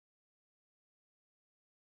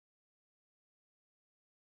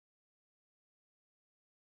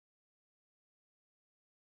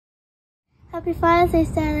Happy Father's Day,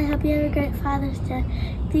 Dad. I hope you have a great Father's Day.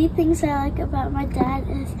 The things I like about my dad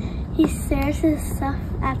is he shares his stuff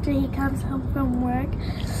after he comes home from work.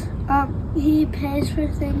 He pays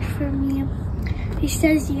for things for me. He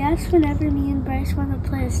says yes whenever me and Bryce want to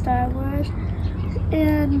play Star Wars.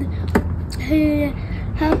 And he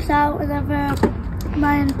helps out whenever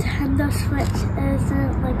my Nintendo Switch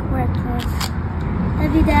isn't working.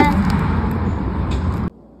 Love you, Dad.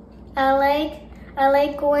 I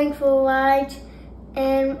like going for rides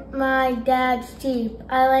in my dad's Jeep.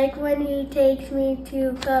 I like when he takes me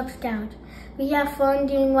to Cub Scouts. We have fun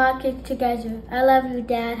doing rockets together. I love you,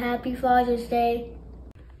 Dad. Happy Father's Day.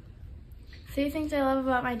 3 things I love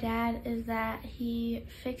about my dad is that he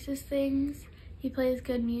fixes things, he plays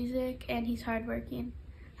good music, and he's hardworking.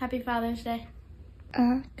 Happy Father's Day.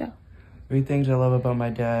 Go. 3 things I love about my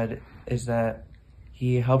dad is that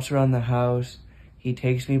he helps around the house, he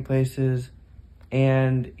takes me places,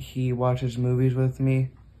 and he watches movies with me.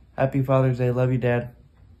 Happy Father's Day. Love you, Dad.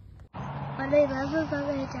 What I love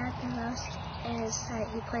about my dad the most is that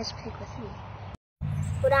he plays pig with me.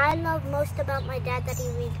 What I love most about my dad that he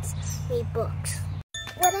reads me books.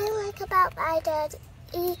 What I like about my dad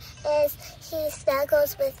is he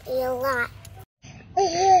snuggles with me a lot.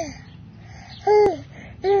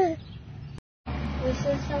 This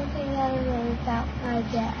is something that I love about my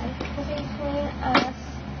dad. Between us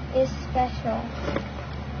is special.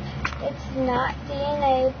 It's not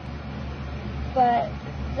DNA, but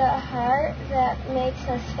the heart that makes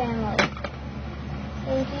us family.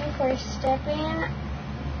 Thank you for stepping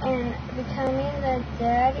and becoming the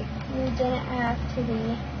dad you didn't have to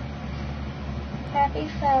be. Happy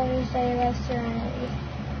Father's Day, Love Serenity.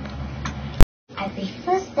 Happy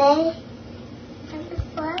birthday. Happy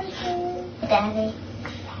birthday, Daddy.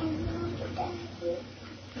 I love you, Daddy.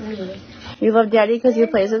 Me. You love Daddy because he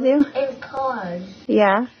plays with you? In cars.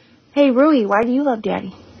 Yeah. Hey, Rui, why do you love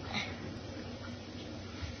Daddy?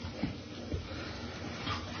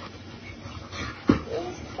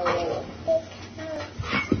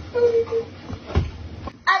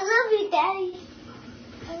 I love you, Daddy.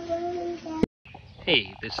 I love you, Daddy.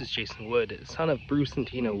 Hey, this is Jason Wood, son of Bruce and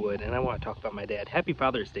Tina Wood, and I want to talk about my dad. Happy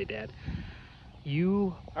Father's Day, Dad.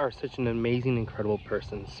 You are such an amazing, incredible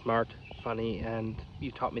person, smart, funny, and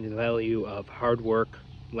you taught me the value of hard work,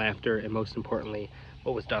 laughter, and most importantly,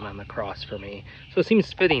 what was done on the cross for me. So it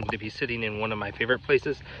seems fitting to be sitting in one of my favorite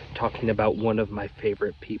places, talking about one of my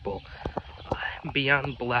favorite people. I'm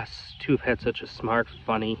beyond blessed to have had such a smart,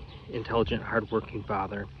 funny, intelligent, hardworking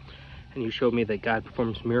father. And you showed me that God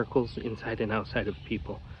performs miracles inside and outside of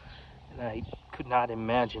people. And I could not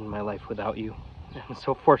imagine my life without you. I'm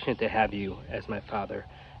so fortunate to have you as my father.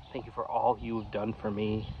 Thank you for all you have done for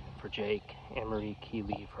me, for Jake, Anne-Marie,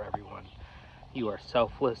 Keeley, for everyone. You are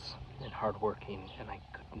selfless and hardworking, and I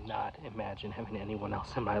could not imagine having anyone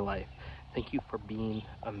else in my life. Thank you for being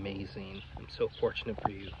amazing. I'm so fortunate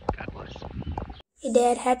for you. God bless. Hey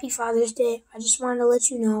Dad, happy Father's Day. I just wanted to let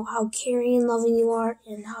you know how caring and loving you are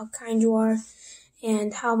and how kind you are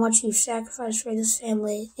and how much you've sacrificed for this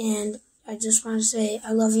family. And I just want to say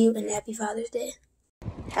I love you and happy Father's Day.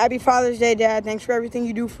 Happy Father's Day, Dad. Thanks for everything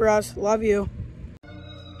you do for us. Love you.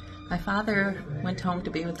 My father went home to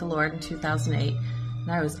be with the Lord in 2008, and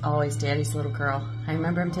I was always Daddy's little girl. I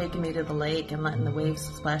remember him taking me to the lake and letting the waves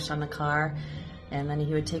splash on the car, and then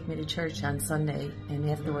he would take me to church on Sunday, and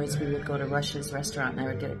afterwards we would go to Rush's restaurant and I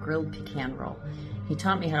would get a grilled pecan roll. He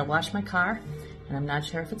taught me how to wash my car, and I'm not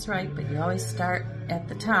sure if it's right, but you always start at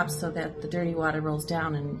the top so that the dirty water rolls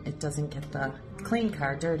down and it doesn't get the clean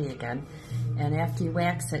car dirty again. And after you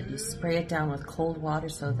wax it, you spray it down with cold water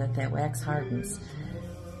so that that wax hardens.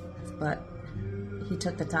 But he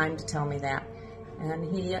took the time to tell me that.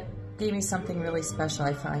 And he gave me something really special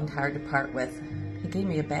I find hard to part with. He gave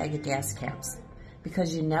me a bag of gas caps.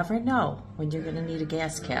 Because you never know when you're going to need a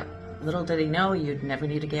gas cap. Little did he know you'd never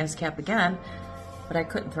need a gas cap again, but I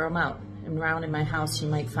couldn't throw them out. And around in my house you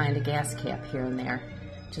might find a gas cap here and there.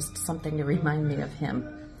 Just something to remind me of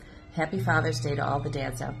him. Happy Father's Day to all the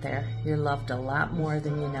dads out there. You're loved a lot more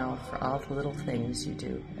than you know for all the little things you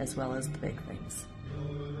do, as well as the big things.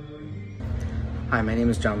 Hi, my name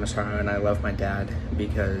is John Massaro, and I love my dad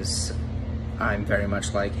because I'm very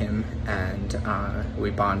much like him, and we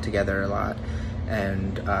bond together a lot,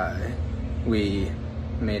 and we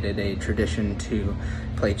made it a tradition to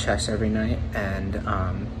play chess every night, and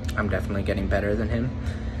I'm definitely getting better than him,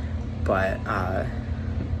 but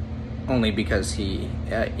only because he,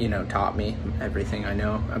 taught me everything I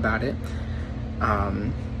know about it.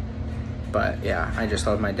 But yeah, I just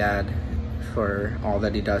love my dad for all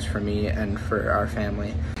that he does for me and for our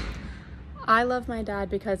family. I love my dad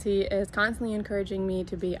because he is constantly encouraging me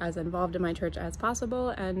to be as involved in my church as possible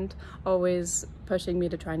and always pushing me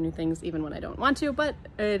to try new things even when I don't want to, but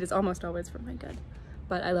it is almost always for my good.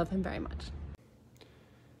 But I love him very much.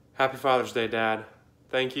 Happy Father's Day, Dad.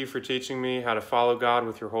 Thank you for teaching me how to follow God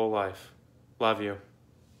with your whole life. Love you.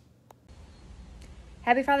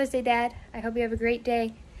 Happy Father's Day, Dad. I hope you have a great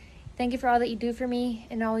day. Thank you for all that you do for me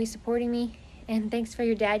and always supporting me. And thanks for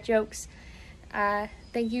your dad jokes.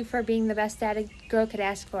 Thank you for being the best dad a girl could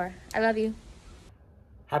ask for. I love you.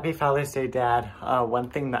 Happy Father's Day, Dad. One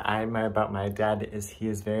thing that I admire about my dad is he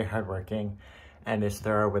is very hardworking and is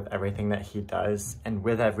thorough with everything that he does. And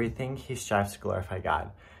with everything, he strives to glorify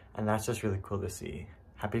God. And that's just really cool to see.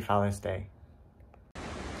 Happy Father's Day.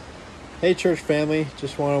 Hey church family,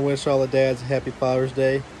 just want to wish all the dads a happy Father's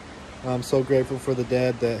Day. I'm so grateful for the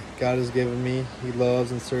dad that God has given me. He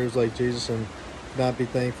loves and serves like Jesus and not be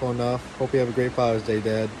thankful enough. Hope you have a great Father's Day,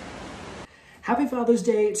 Dad. Happy Father's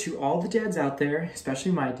Day to all the dads out there,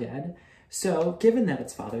 especially my dad. So given that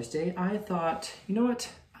it's Father's Day, I thought, you know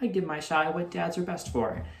what? I'd give my shot at what dads are best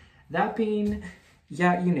for. That being,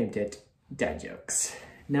 yeah, you named it, dad jokes.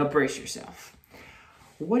 Now brace yourself.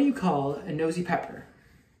 What do you call a nosy pepper?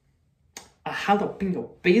 A jalapeno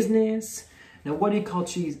business? Now what do you call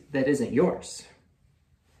cheese that isn't yours?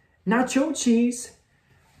 Nacho cheese.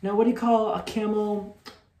 Now what do you call a camel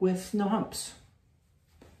with no humps?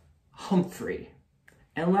 Humphrey.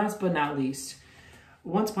 And last but not least,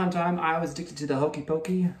 once upon a time I was addicted to the hokey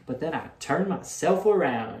pokey, but then I turned myself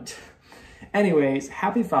around. Anyways,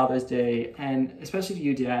 happy Father's Day, and especially to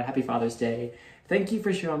you, Dad, happy Father's Day. Thank you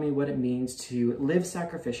for showing me what it means to live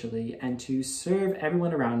sacrificially and to serve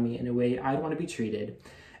everyone around me in a way I'd want to be treated.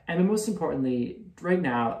 And most importantly, right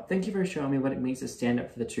now, thank you for showing me what it means to stand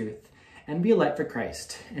up for the truth and be a light for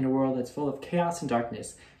Christ in a world that's full of chaos and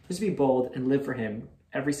darkness. Just be bold and live for him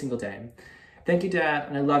every single day. Thank you, Dad,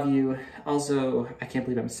 and I love you. Also, I can't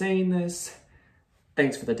believe I'm saying this.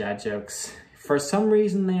 Thanks for the dad jokes. For some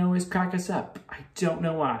reason, they always crack us up. I don't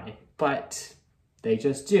know why, but they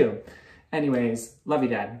just do. Anyways, love you,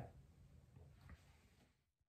 Dad.